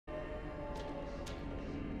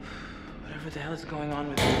Whatever the hell is going on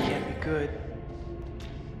with me can't be good.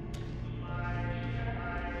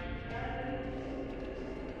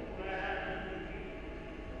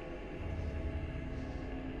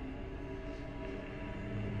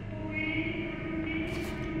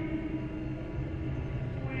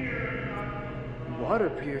 Water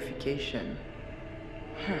purification.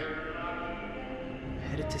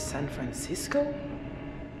 Headed to San Francisco?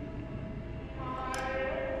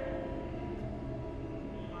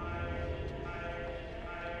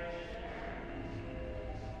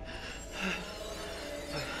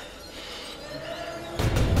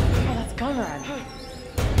 Oh, that's Conrad.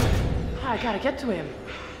 I gotta get to him.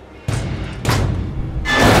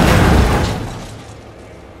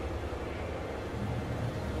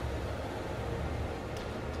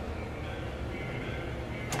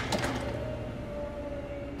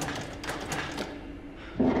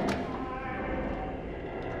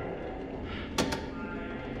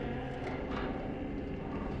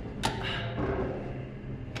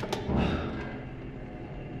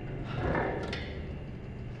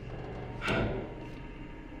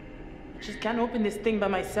 Just can't open this thing by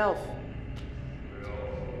myself.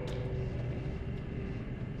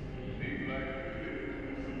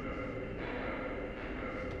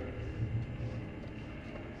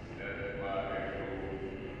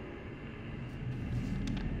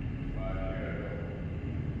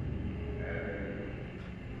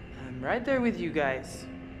 I'm right there with you guys.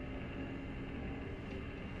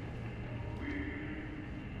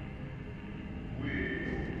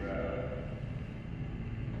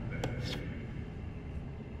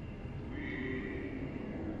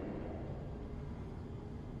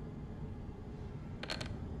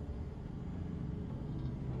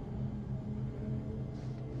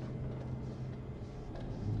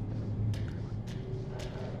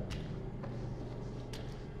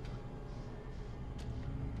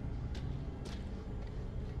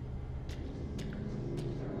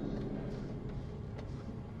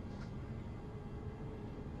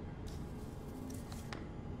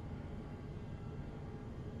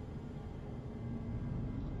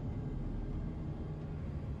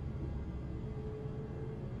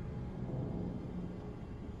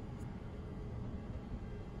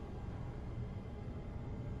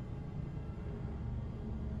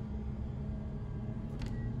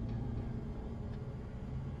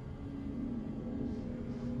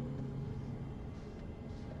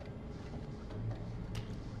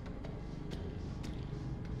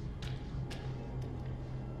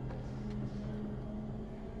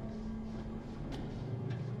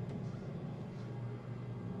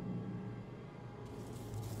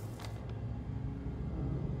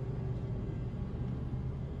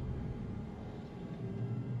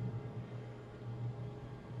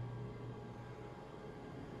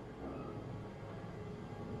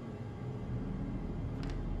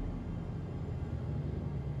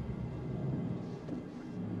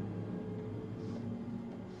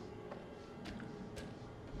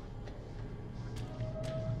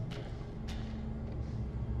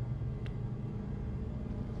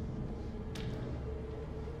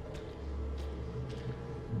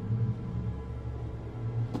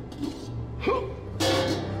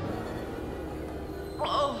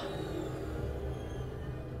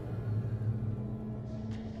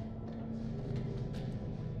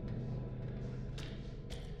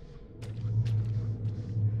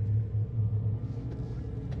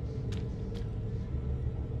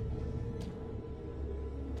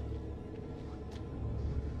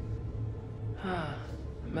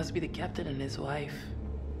 It must be the captain and his wife.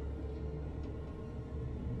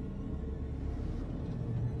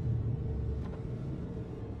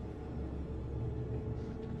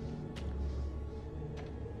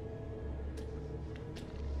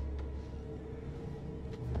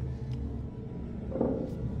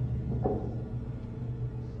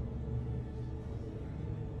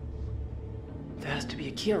 There has to be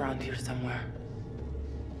a key around here somewhere.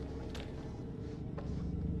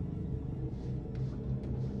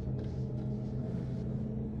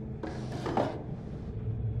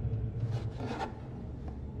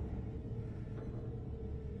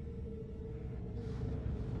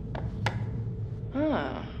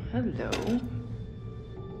 Ah, hello.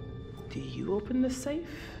 Do you open the safe?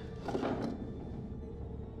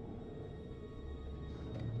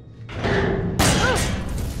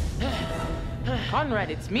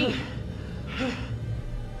 Conrad, it's me.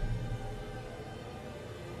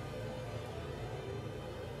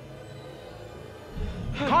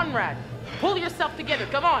 Conrad, pull yourself together,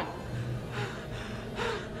 come on.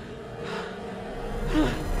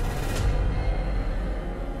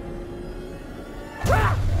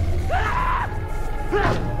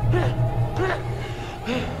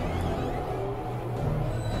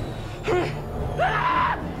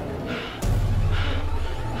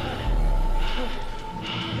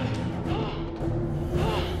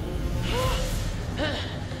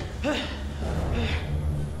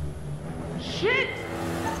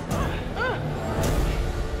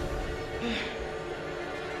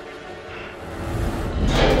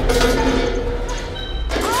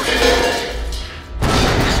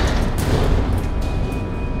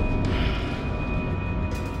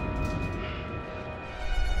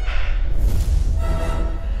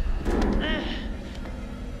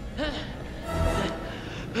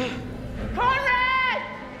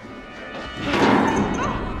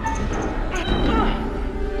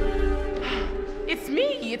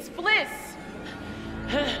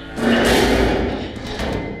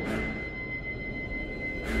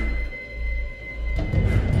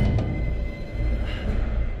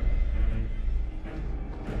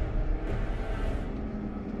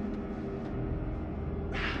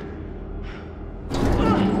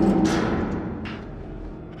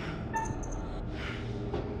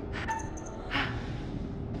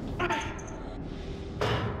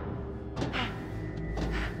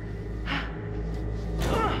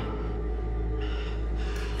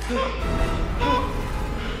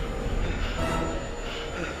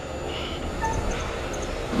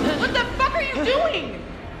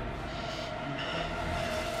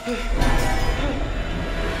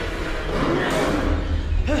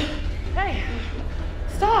 Hey,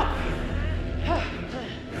 stop!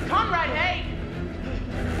 Comrade, hey!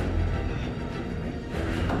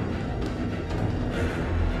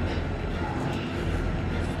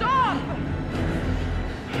 Stop!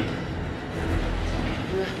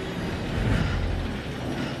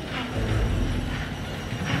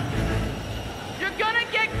 You're gonna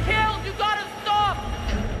get killed! You gotta stop!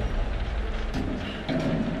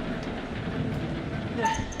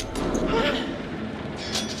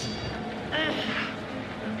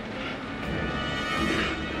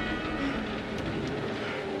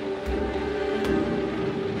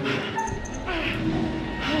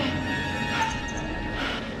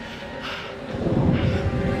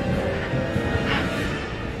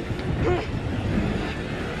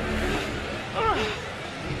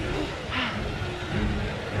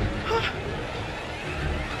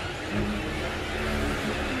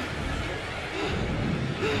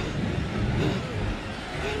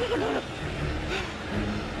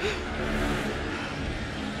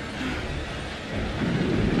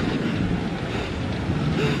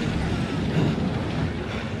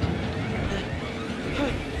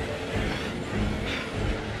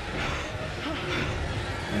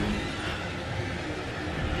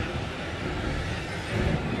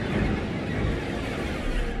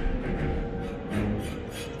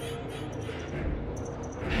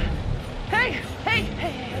 Hey.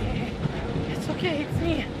 It's okay, it's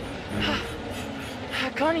me.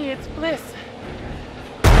 Connie, it's Bliss.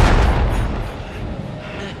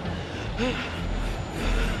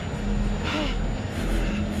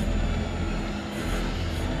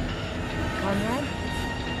 Conrad?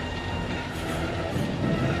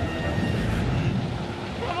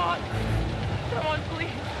 Come on,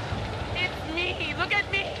 please. It's me. Look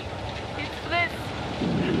at me. It's Bliss.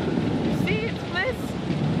 You see, it's Bliss.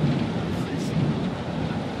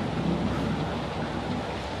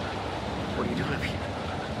 What are you doing up here?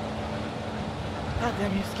 God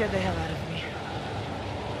damn, you scared the hell out of me.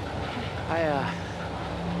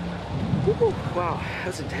 Woo, wow, that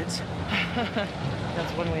was intense.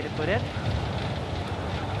 That's one way to put it.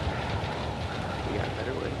 You got a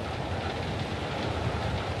better way.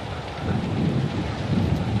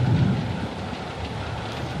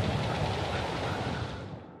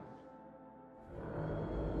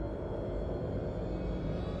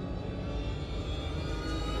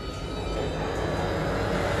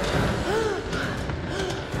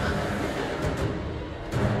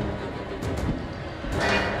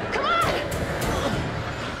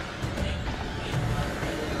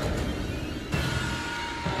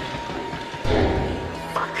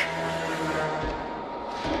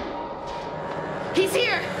 He's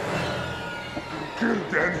here! Kill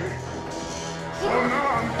Danny. So now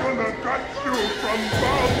I'm gonna cut you from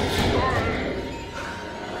both sides.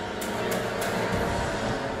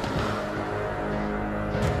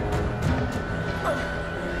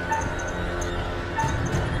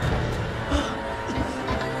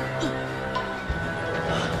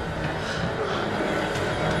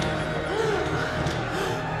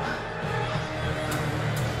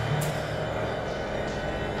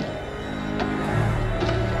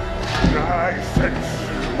 I sense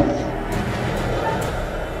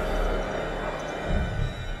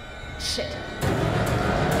Shit.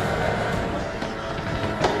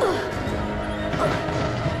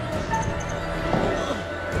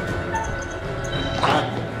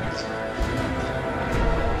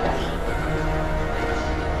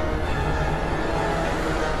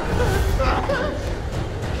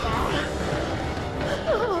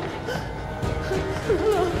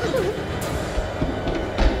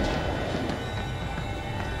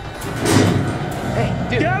 Hey,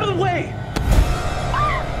 dude. Get out of the way!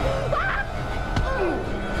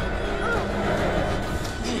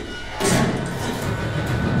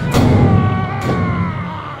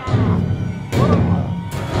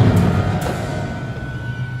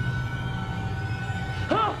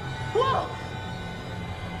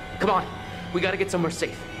 Come on, we gotta get somewhere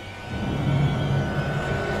safe.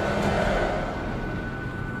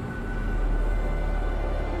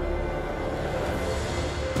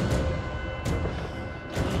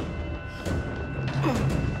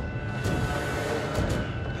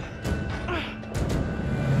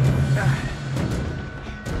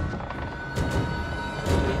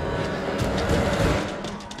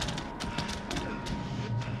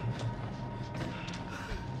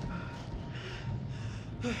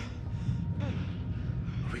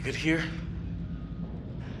 Are we good here?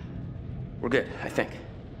 We're good, I think.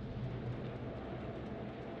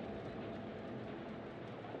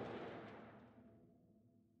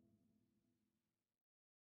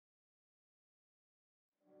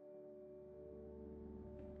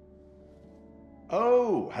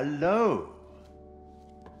 Oh, hello.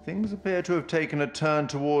 Things appear to have taken a turn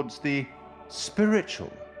towards the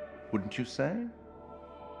spiritual, wouldn't you say?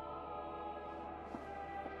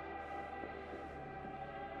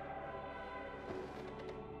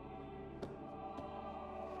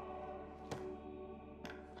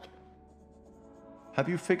 Have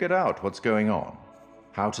you figured out what's going on?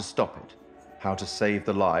 How to stop it? How to save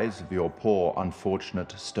the lives of your poor,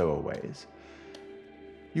 unfortunate stowaways?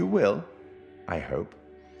 You will, I hope.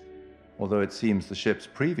 Although it seems the ship's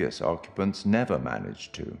previous occupants never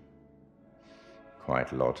managed to.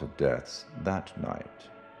 Quite a lot of deaths that night.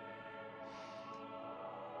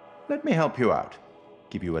 Let me help you out.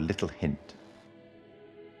 Give you a little hint.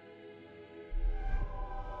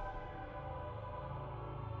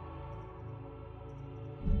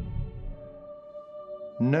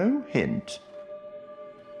 No hint?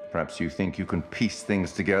 Perhaps you think you can piece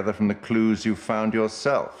things together from the clues you've found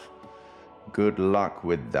yourself. Good luck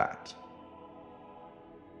with that.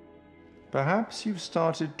 Perhaps you've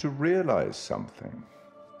started to realize something.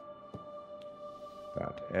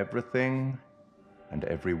 That everything and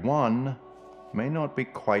everyone may not be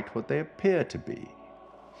quite what they appear to be.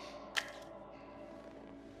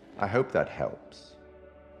 I hope that helps.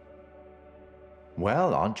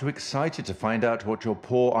 Well, aren't you excited to find out what your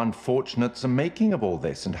poor unfortunates are making of all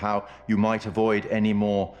this and how you might avoid any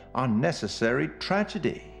more unnecessary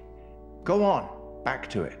tragedy? Go on, back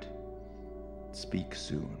to it. Speak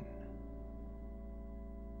soon.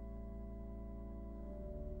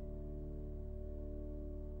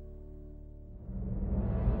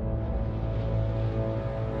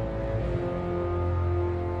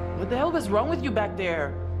 What the hell was wrong with you back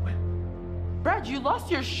there? Brad, you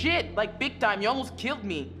lost your shit, like big time. You almost killed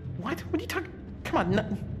me. What? What are you talking? Come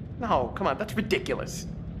on, no, come on, that's ridiculous.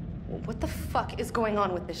 What the fuck is going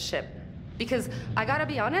on with this ship? Because I gotta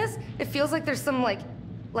be honest, it feels like there's some like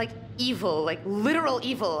evil, like literal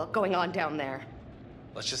evil going on down there.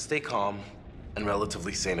 Let's just stay calm and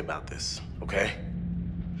relatively sane about this, okay?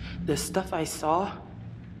 The stuff I saw,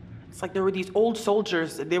 it's like there were these old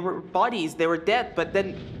soldiers. They were bodies, they were dead, but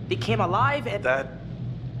then they came alive and... That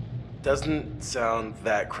doesn't sound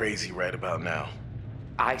that crazy right about now.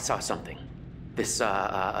 I saw something. This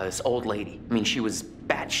old lady. I mean, she was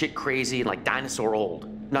batshit crazy and like dinosaur old.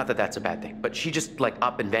 Not that that's a bad thing, but she just like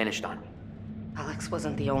up and vanished on me. Alex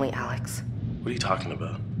wasn't the only Alex. What are you talking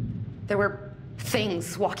about? There were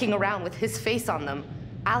things walking around with his face on them.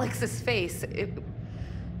 Alex's face. It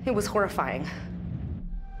was horrifying.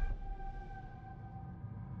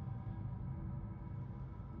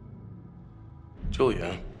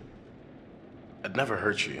 Julia, I'd never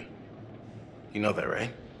hurt you. You know that,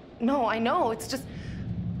 right? No, I know. It's just...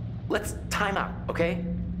 Let's time out, okay?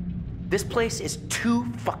 This place is too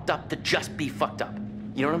fucked up to just be fucked up.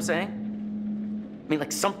 You know what I'm saying? I mean,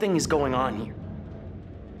 like, something is going on here.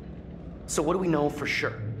 So what do we know for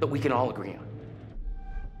sure that we can all agree on?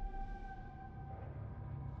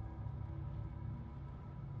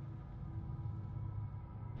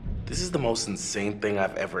 This is the most insane thing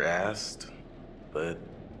I've ever asked, but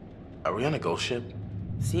are we on a ghost ship?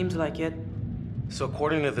 Seems like it. So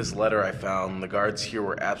according to this letter I found, the guards here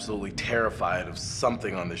were absolutely terrified of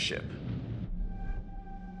something on the ship.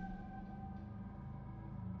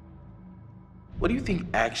 What do you think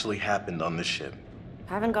actually happened on this ship?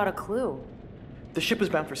 Haven't got a clue. The ship was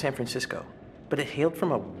bound for San Francisco, but it hailed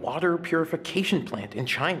from a water purification plant in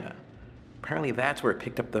China. Apparently that's where it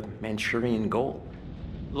picked up the Manchurian gold.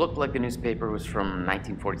 Looked like the newspaper was from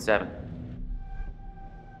 1947.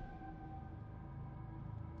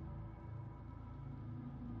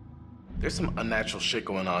 There's some unnatural shit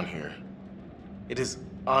going on here. It is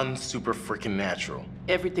un-super freaking natural.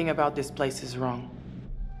 Everything about this place is wrong.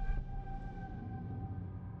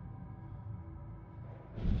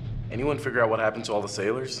 Anyone figure out what happened to all the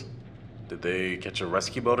sailors? Did they catch a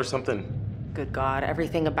rescue boat or something? Good God,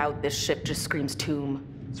 everything about this ship just screams tomb.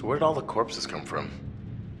 So where did all the corpses come from?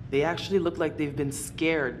 They actually look like they've been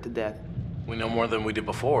scared to death. We know more than we did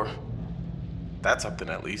before. That's something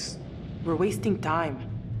at least. We're wasting time.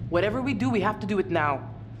 Whatever we do, we have to do it now.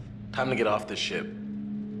 Time to get off this ship.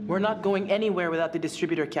 We're not going anywhere without the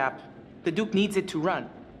distributor cap. The Duke needs it to run.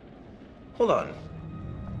 Hold on.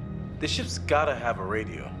 This ship's gotta have a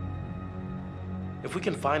radio. If we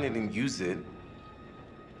can find it and use it...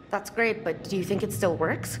 That's great, but do you think it still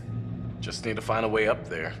works? Just need to find a way up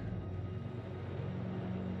there.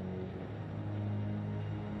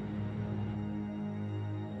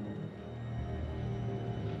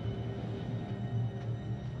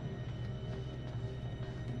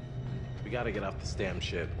 We gotta get off this damn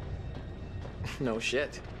ship. No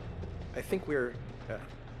shit. I think we're,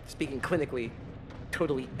 speaking clinically,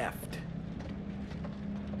 totally effed.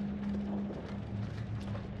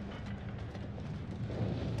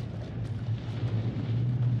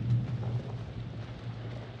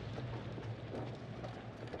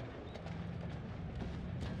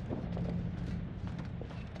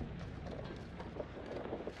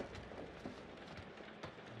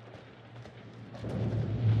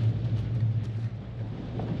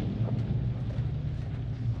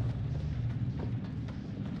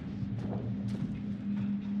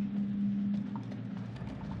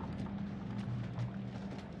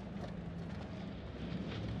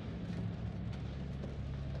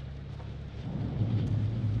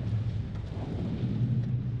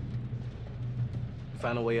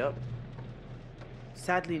 Find a way up?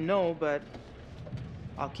 Sadly, no, but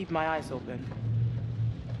I'll keep my eyes open.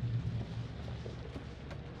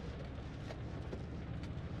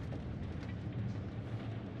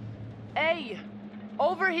 Hey!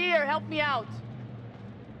 Over here, help me out!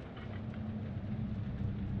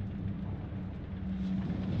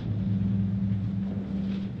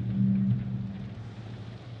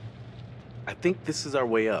 I think this is our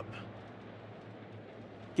way up.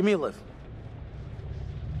 Give me a lift.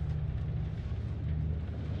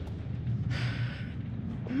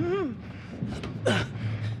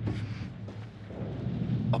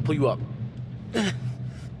 I'll pull you up.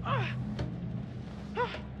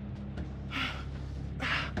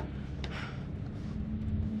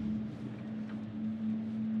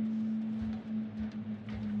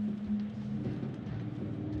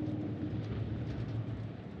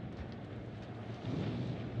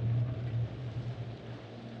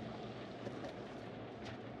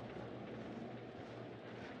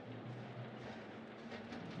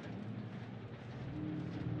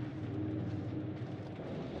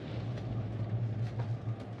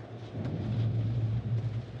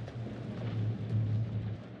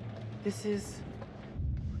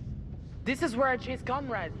 This is where I chased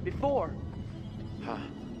Conrad before. Huh.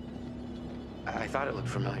 I thought it looked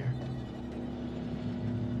familiar.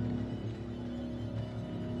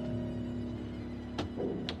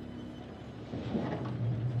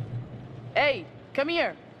 Hey, come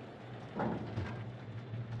here.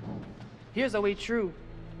 Here's a way through.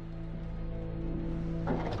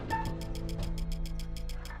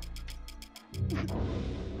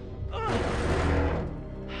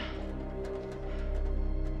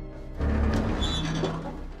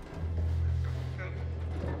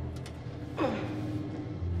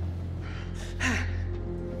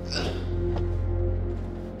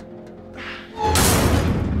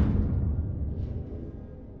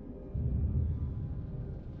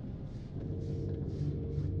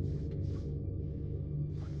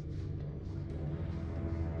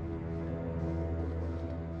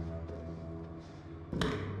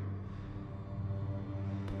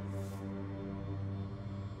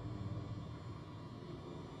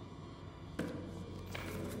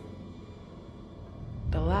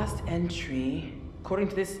 The last entry, according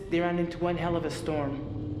to this, they ran into one hell of a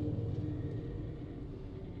storm.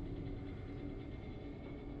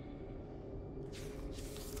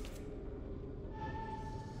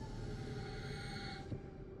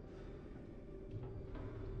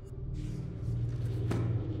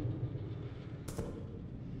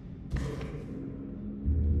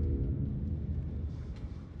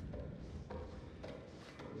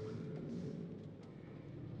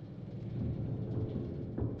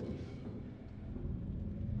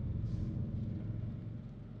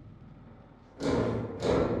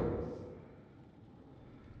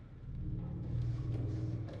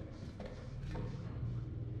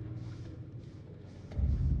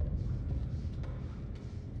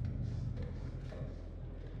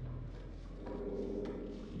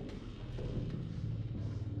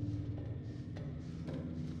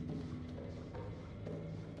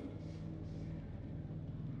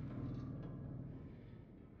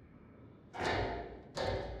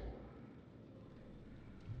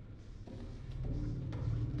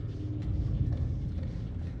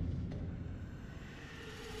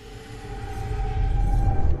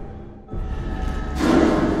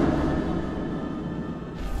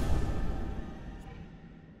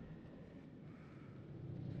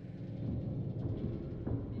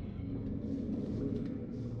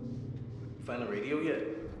 Find a radio yet?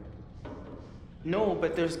 No,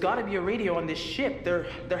 but there's gotta be a radio on this ship. There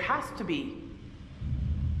has to be.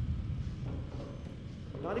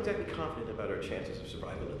 I'm not exactly confident about our chances of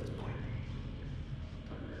survival at this point.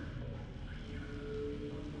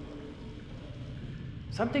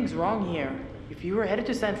 Something's wrong here. If you were headed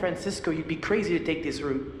to San Francisco, you'd be crazy to take this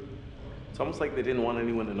route. It's almost like they didn't want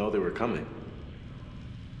anyone to know they were coming.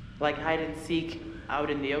 Like hide and seek out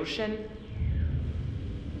in the ocean?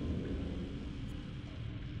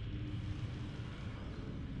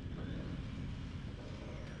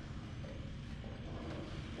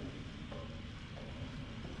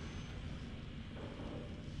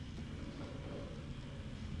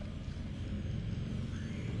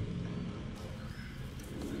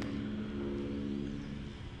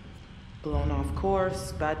 Blown off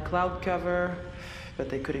course, bad cloud cover, but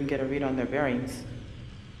they couldn't get a read on their bearings.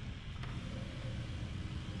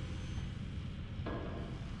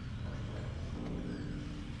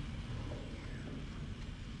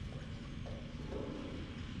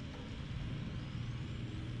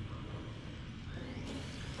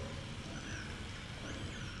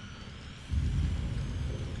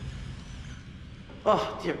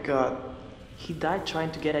 Oh, dear God. He died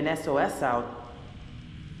trying to get an SOS out.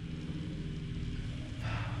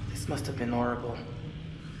 This must have been horrible.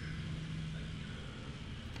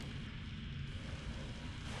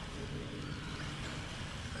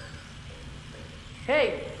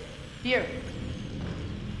 Hey, here.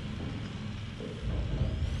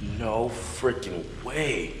 No freaking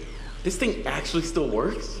way. This thing actually still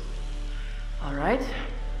works? All right,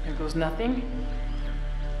 there goes nothing.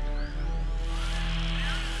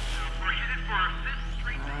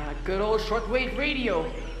 Good old shortwave radio.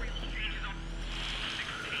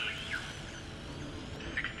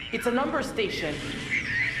 It's a number station.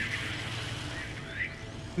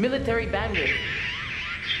 Military bandit.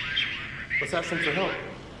 Let's ask them for help.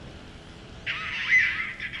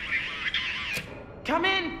 Come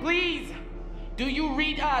in, please. Do you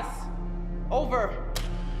read us? Over.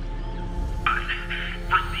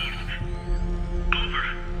 Received.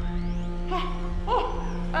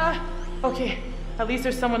 Over. Okay. At least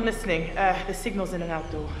there's someone listening. The signal's in and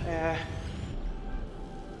out, though.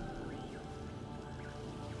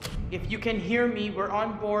 If you can hear me, we're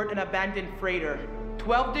on board an abandoned freighter.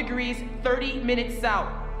 12 degrees, 30 minutes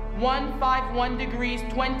south. 151 degrees,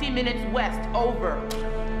 20 minutes west. Over.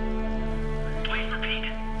 Please repeat.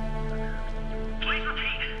 Please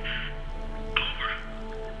repeat. Over.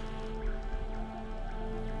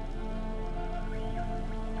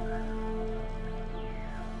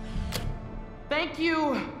 Thank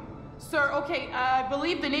you, sir. Okay, I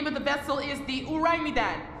believe the name of the vessel is the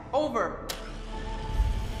Medan. Over.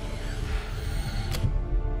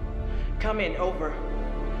 Come in, over.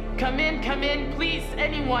 Come in, please,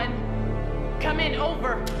 anyone. Come in,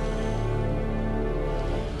 over.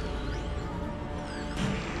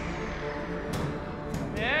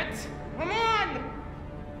 Come on!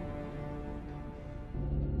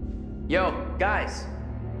 Yo, guys,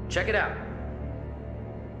 check it out.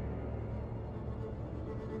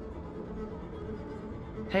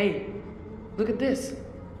 Hey, look at this.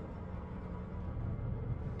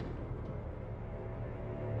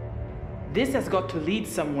 This has got to lead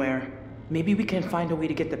somewhere. Maybe we can find a way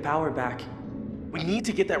to get the power back. We need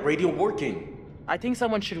to get that radio working. I think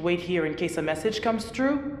someone should wait here in case a message comes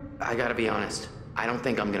through. I gotta be honest. I don't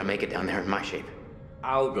think I'm gonna make it down there in my shape.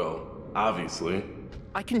 I'll go, obviously.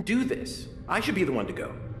 I can do this. I should be the one to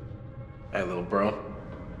go. Hey, little bro.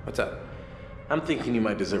 What's up? I'm thinking you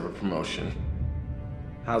might deserve a promotion.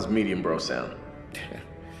 How's medium bro sound?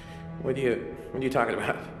 What are you talking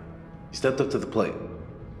about? You stepped up to the plate.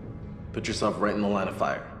 Put yourself right in the line of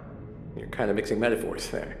fire. You're kind of mixing metaphors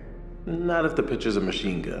there. Not if the picture's a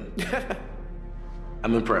machine gun.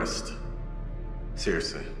 I'm impressed.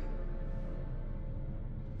 Seriously.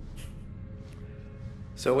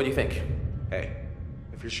 So what do you think? Hey,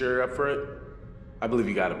 if you're sure you're up for it, I believe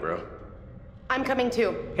you got it, bro. I'm coming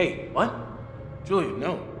too. Hey, what? Julia,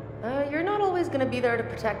 no. You're not always gonna be there to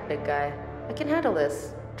protect, big guy. I can handle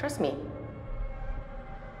this. Trust me.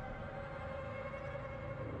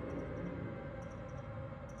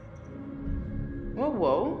 Whoa,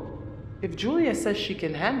 whoa. If Julia says she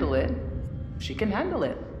can handle it, she can handle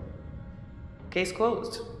it. Case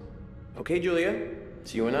closed. Okay, Julia.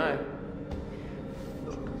 It's you and I.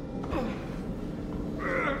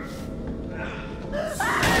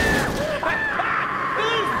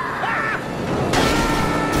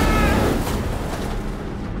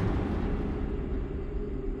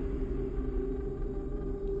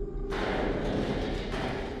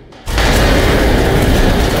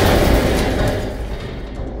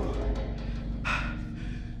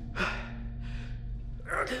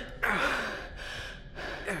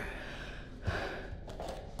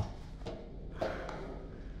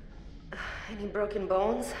 Any broken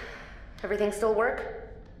bones? Everything still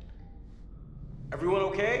work? Everyone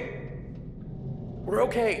okay? We're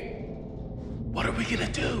okay. What are we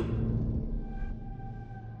gonna do?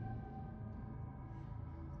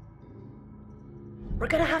 We're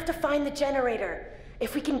gonna have to find the generator.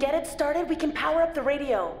 If we can get it started, we can power up the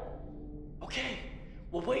radio. Okay,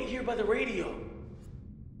 we'll wait here by the radio.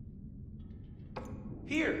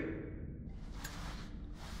 Here.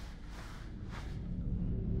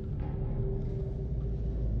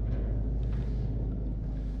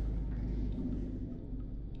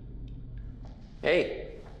 Hey.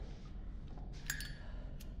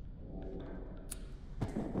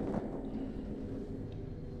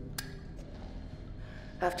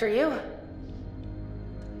 After you.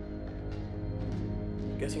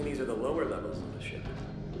 Guessing these are the lower levels of the ship.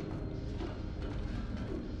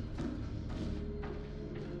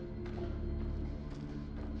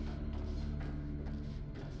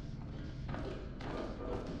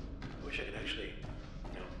 I wish I could actually,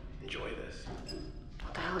 enjoy this.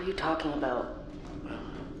 What the hell are you talking about? Well,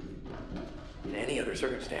 in any other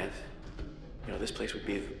circumstance, this place would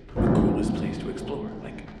be the coolest place to explore,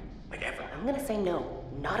 like ever. I'm gonna say no.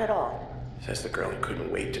 Not at all. Says the girl who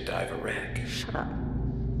couldn't wait to dive a wreck. Shut up.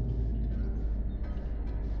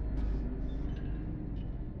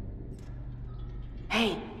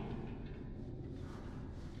 Hey.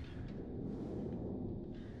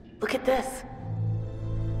 Look at this.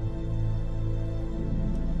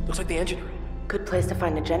 Looks like the engine room. Good place to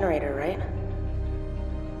find a generator, right?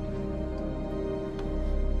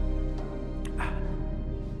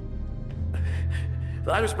 The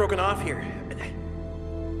ladder's broken off here.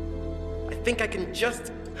 I think I can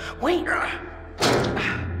just... Wait! Are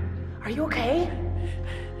you okay?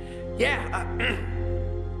 Yeah,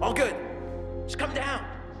 all good. Just come down.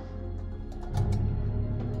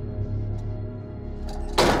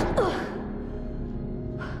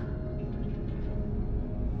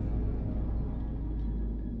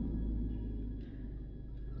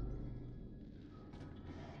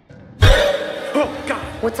 Oh,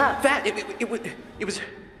 God! What's up? That, it was...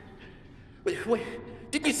 Wait,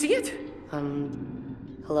 didn't you see it?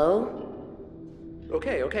 Hello?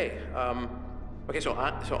 Okay. Okay,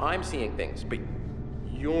 so I'm seeing things, but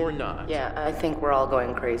you're not. Yeah, I think we're all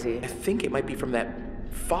going crazy. I think it might be from that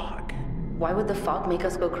fog. Why would the fog make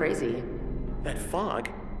us go crazy? That fog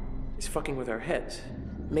is fucking with our heads.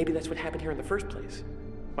 Maybe that's what happened here in the first place.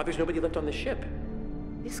 Why there's nobody left on the ship.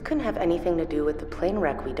 This couldn't have anything to do with the plane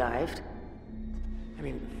wreck we dived. I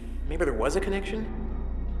mean, maybe there was a connection?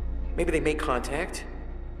 Maybe they made contact?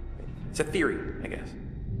 It's a theory, I guess.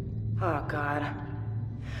 Oh, God.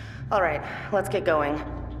 All right, let's get going.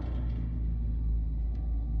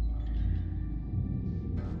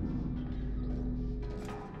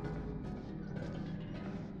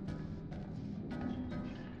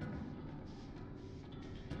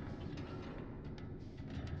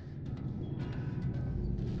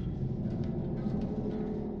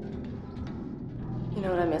 You know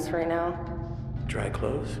what I miss right now? Dry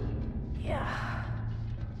clothes? Yeah.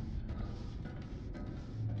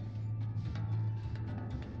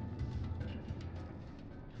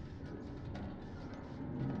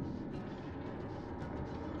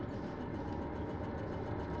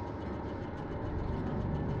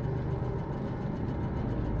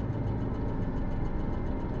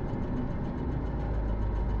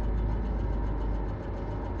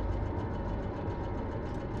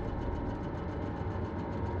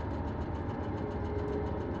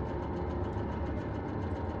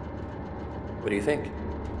 What do you think?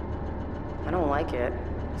 I don't like it.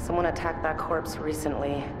 Someone attacked that corpse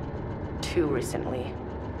recently. Too recently.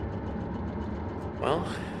 Well,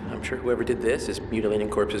 I'm sure whoever did this is mutilating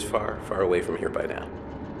corpses far, far away from here by now.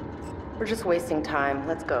 We're just wasting time.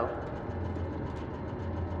 Let's go.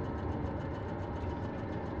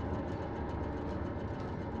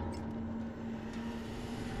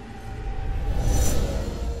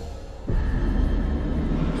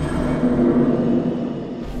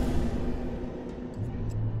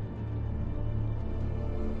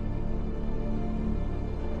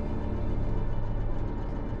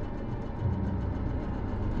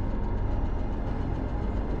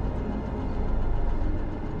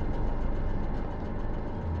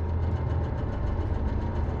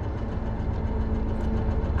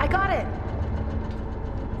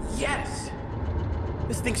 Yes!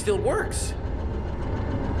 This thing still works.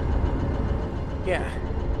 Yeah,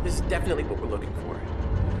 this is definitely what we're looking for.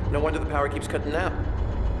 No wonder the power keeps cutting out.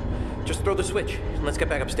 Just throw the switch and let's get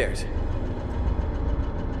back upstairs.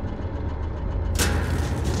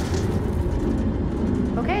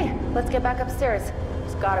 Okay, let's get back upstairs.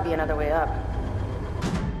 There's gotta be another way up.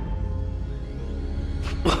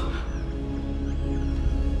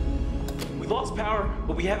 We lost power,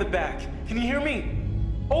 but we have it back. Can you hear me?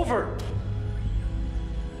 Over!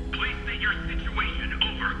 Please state your situation.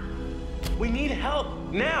 Over. We need help,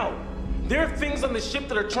 now! There are things on the ship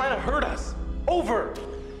that are trying to hurt us. Over!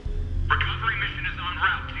 Recovery mission is en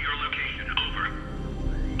route to your location. Over.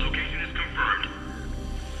 Location is confirmed.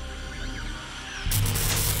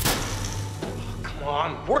 Come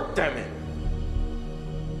on, work them in!